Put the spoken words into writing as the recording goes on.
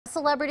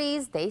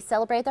Celebrities, they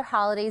celebrate their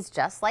holidays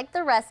just like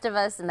the rest of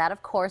us, and that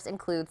of course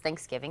includes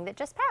Thanksgiving that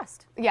just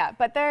passed. Yeah,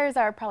 but theirs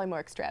are probably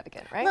more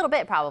extravagant, right? A little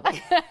bit,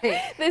 probably.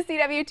 The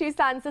CW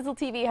Tucson Sizzle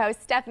TV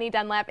host Stephanie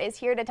Dunlap is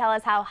here to tell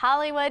us how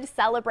Hollywood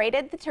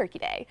celebrated the Turkey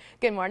Day.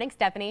 Good morning,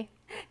 Stephanie.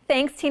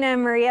 Thanks, Tina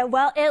and Maria.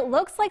 Well, it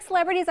looks like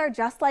celebrities are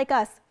just like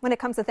us when it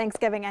comes to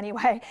Thanksgiving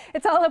anyway.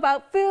 It's all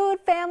about food,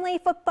 family,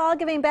 football,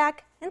 giving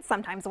back, and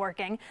sometimes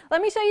working.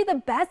 Let me show you the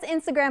best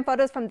Instagram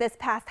photos from this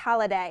past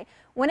holiday.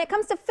 When it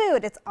comes to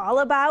food, it's all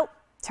about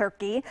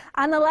turkey.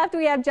 On the left,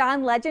 we have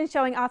John Legend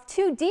showing off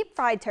 2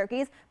 deep-fried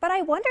turkeys, but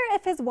I wonder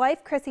if his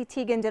wife, Chrissy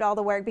Teigen, did all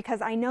the work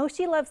because I know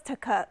she loves to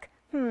cook.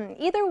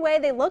 Either way,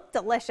 they look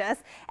delicious.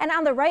 And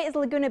on the right is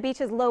Laguna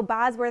Beach's Lo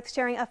Bosworth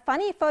sharing a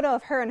funny photo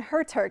of her and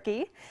her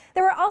turkey.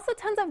 There were also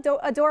tons of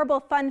adorable,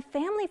 fun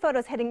family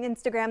photos hitting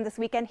Instagram this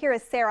weekend. Here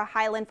is Sarah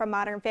Hyland from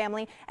Modern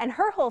Family and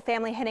her whole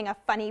family hitting a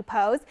funny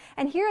pose.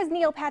 And here is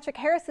Neil Patrick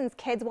Harrison's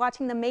kids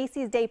watching the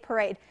Macy's Day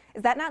Parade.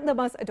 Is that not the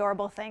most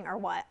adorable thing or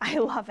what? I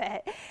love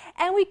it.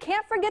 And we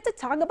can't forget to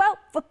talk about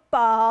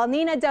football.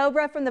 Nina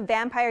Dobrev from the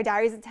Vampire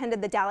Diaries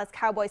attended the Dallas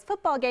Cowboys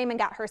football game and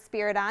got her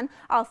spirit on.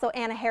 Also,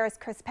 Anna Harris,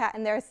 Chris Pratt,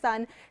 and their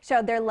son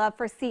showed their love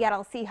for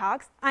Seattle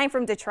Seahawks. I'm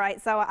from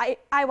Detroit, so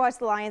I watch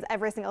the Lions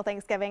every single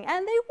Thanksgiving,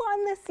 and they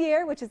won this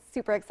year, which is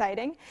super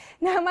exciting.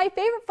 Now, my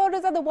favorite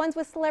photos are the ones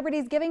with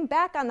celebrities giving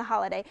back on the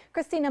holiday.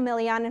 Christina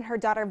Milian and her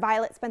daughter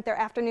Violet spent their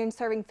afternoon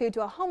serving food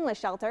to a homeless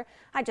shelter.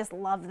 I just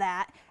love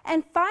that.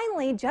 And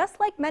finally, just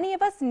like many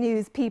of us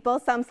news people,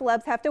 some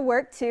celebs have to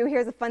work too.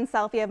 Here's a fun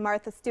selfie of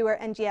Martha Stewart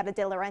and Giada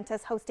De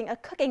Laurentiis hosting a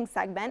cooking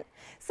segment.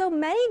 So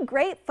many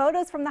great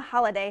photos from the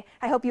holiday.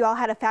 I hope you all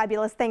had a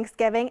fabulous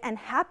Thanksgiving and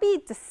happy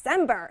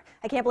December.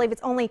 I can't believe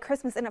it's only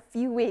Christmas in a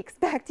few weeks.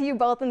 Back to you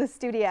both in the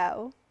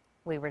studio.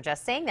 We were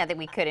just saying that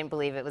we couldn't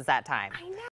believe it was that time. I know.